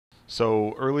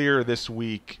So earlier this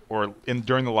week, or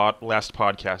during the last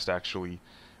podcast, actually,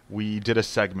 we did a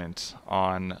segment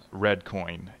on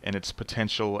Reddcoin and its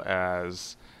potential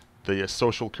as the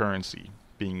social currency,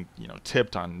 being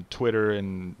tipped on Twitter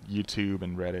and YouTube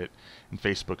and Reddit and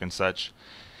Facebook and such.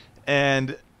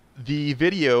 And the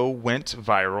video went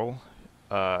viral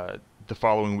the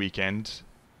following weekend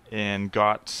and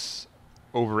got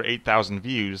over 8,000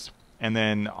 views. And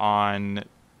then on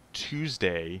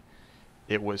Tuesday,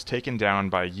 it was taken down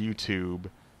by YouTube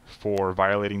for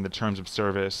violating the terms of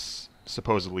service,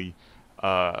 supposedly,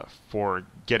 for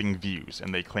getting views.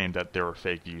 And they claimed that there were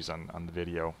fake views on the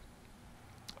video.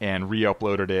 And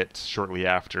re-uploaded it shortly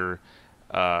after,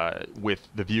 with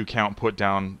the view count put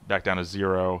back down to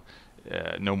 0.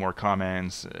 No more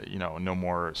comments, no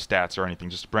more stats or anything.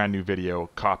 Just a brand new video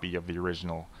copy of the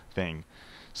original thing.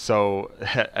 So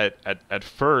at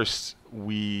first,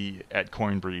 we at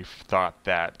CoinBrief thought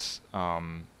that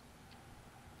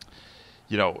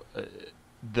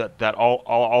that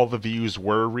all the views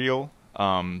were real,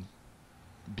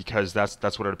 because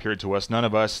that's what it appeared to us. None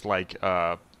of us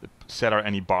set out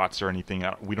any bots or anything.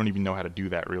 We don't even know how to do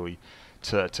that really,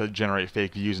 to generate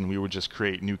fake views, and we would just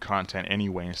create new content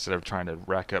anyway instead of trying to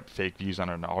rack up fake views on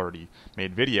an already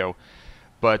made video.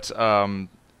 But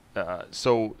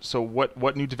so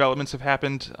what new developments have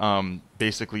happened?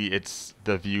 Basically, it's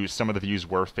the views. Some of the views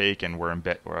were fake and were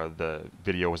the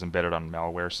video was embedded on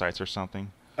malware sites or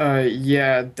something.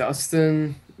 Yeah,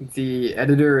 Dustin, the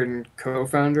editor and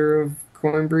co-founder of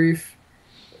CoinBrief,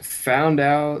 found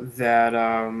out that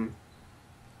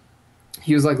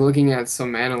he was like looking at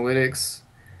some analytics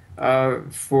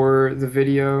for the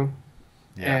video,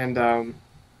 Yeah. and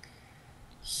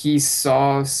he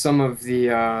saw some of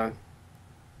the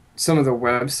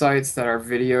websites that our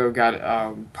video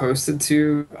got posted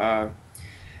to,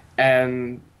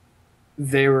 and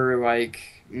they were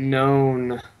like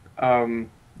known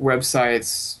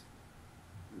websites.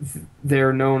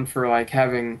 They're known for like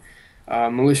having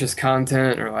malicious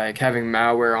content or like having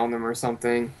malware on them or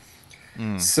something.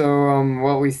 Mm. So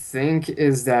what we think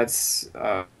is that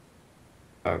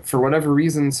for whatever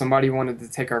reason somebody wanted to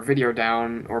take our video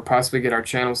down or possibly get our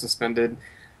channel suspended.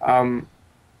 Um,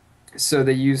 so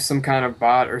they used some kind of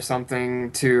bot or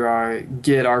something to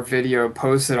get our video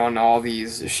posted on all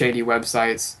these shady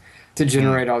websites to Hmm.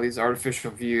 generate all these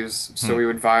artificial views. So Hmm. we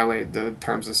would violate the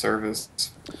terms of service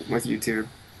with YouTube.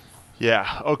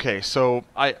 Yeah. Okay. So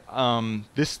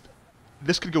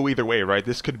this could go either way, right?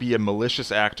 This could be a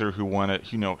malicious actor who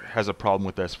has a problem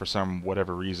with us for some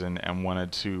whatever reason and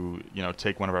wanted to,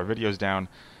 take one of our videos down,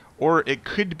 or it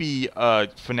could be a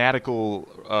fanatical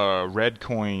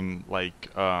Redcoin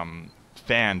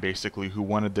fan basically who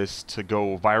wanted this to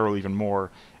go viral even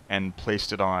more and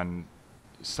placed it on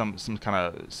some kind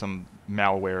of some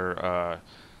malware.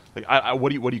 What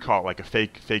do you call it? Like a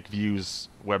fake views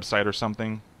website or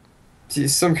something?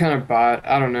 Some kind of bot.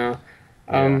 I don't know.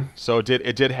 Yeah. Um, So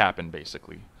it did happen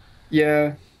basically.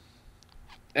 yeah,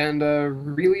 and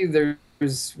really,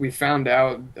 there's we found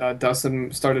out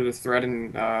Dustin started a thread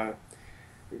in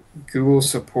Google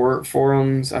support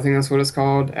forums. I think that's what it's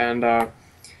called, and a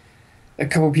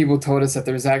couple people told us that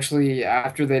there's actually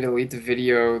after they delete the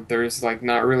video, there's like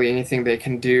not really anything they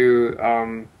can do.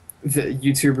 That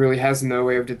YouTube really has no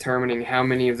way of determining how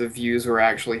many of the views were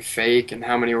actually fake and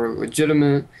how many were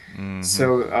legitimate. Mm-hmm.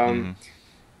 So Mm-hmm.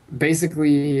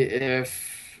 basically,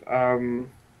 if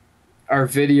our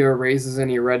video raises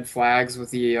any red flags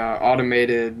with the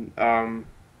automated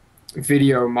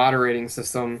video moderating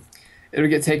system, it'll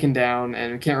get taken down,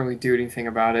 and we can't really do anything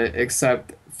about it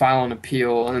except file an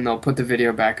appeal, and then they'll put the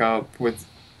video back up with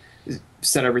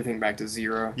set everything back to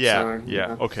 0. Yeah. So,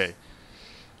 Yeah. Okay.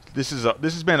 This has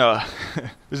been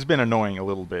this has been annoying a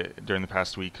little bit during the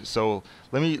past week. So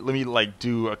let me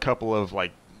do a couple of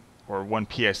or one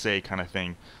PSA kind of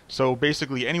thing. So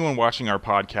basically, anyone watching our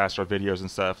podcast or videos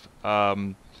and stuff,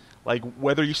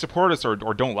 whether you support us or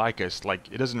don't like us,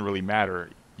 it doesn't really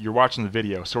matter. You're watching the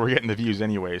video, so we're getting the views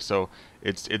anyway. So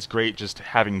it's great just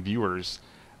having viewers.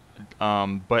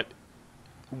 But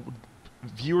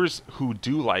viewers who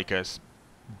do like us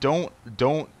don't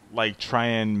try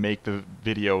and make the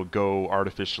video go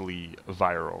artificially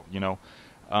viral.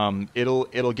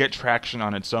 It'll get traction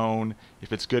on its own.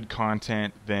 If it's good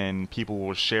content, then people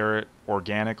will share it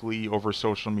organically over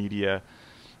social media.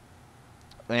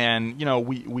 And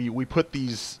we put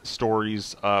these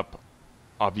stories up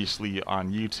obviously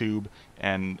on YouTube,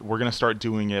 and we're going to start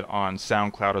doing it on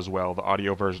SoundCloud as well, the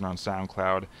audio version on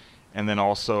SoundCloud, and then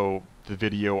also the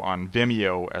video on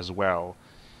Vimeo as well,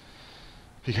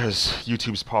 because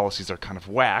YouTube's policies are kind of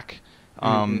whack. hmm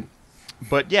Um,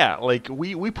 but yeah, like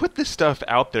we put this stuff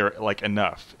out there like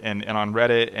enough, and on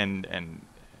Reddit and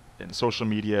social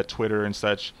media, Twitter and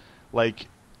such, like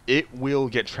it will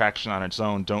get traction on its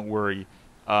own. Don't worry.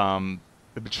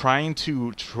 But trying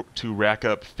to rack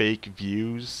up fake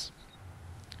views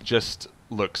just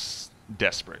looks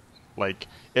desperate. Like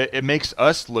it makes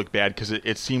us look bad because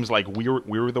it seems like we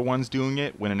were the ones doing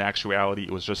it when in actuality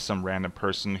it was just some random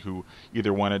person who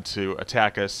either wanted to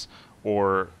attack us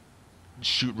or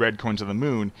shoot Reddcoin to the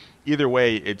moon. Either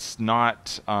way, it's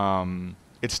not.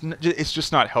 It's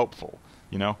just not helpful,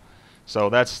 you know. So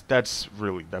that's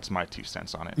my 2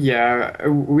 cents on it. Yeah,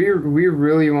 we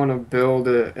really want to build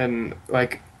an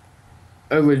like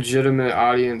a legitimate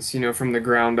audience, from the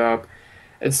ground up.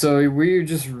 And so we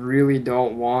just really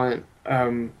don't want,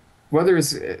 whether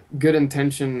it's good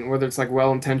intention, whether it's like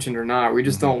well intentioned or not, we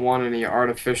just Hmm. don't want any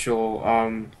artificial,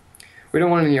 we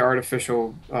don't want any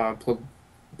artificial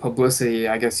publicity,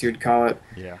 I guess you'd call it.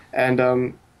 Yeah.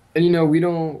 And we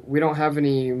don't have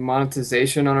any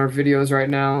monetization on our videos right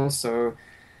now, so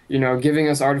giving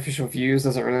us artificial views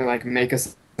doesn't really like make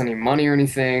us any money or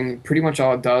anything. Pretty much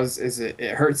all it does is it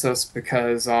hurts us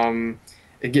because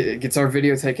it gets our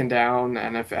video taken down,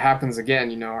 and if it happens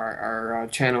again, our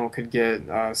channel could get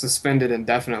suspended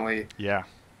indefinitely. Yeah.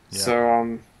 Yeah.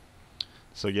 So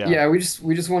So yeah. yeah, we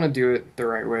just want to do it the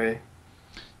right way.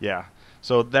 Yeah.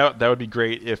 So that would be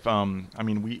great if I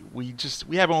mean we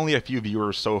have only a few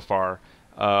viewers so far.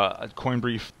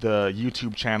 Coinbrief, the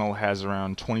YouTube channel, has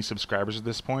around 20 subscribers at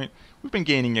this point. We've been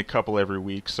gaining a couple every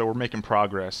week, so we're making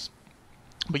progress.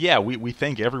 But yeah, we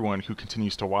thank everyone who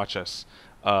continues to watch us,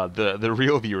 the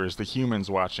real viewers, the humans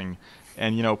watching,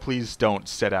 and please don't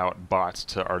set out bots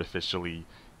to artificially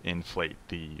inflate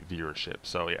the viewership.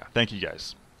 So yeah, thank you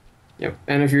guys. Yep.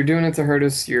 And if you're doing it to hurt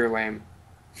us, you're lame.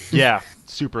 Yeah,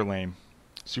 super lame,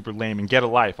 and get a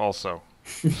life also.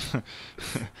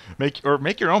 Make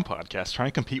your own podcast. Try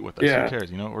and compete with us. Who Yeah.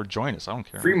 cares? Or join us. I don't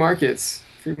care. Free markets.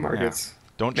 Free Yeah. markets.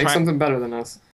 Don't Make try. something better than us.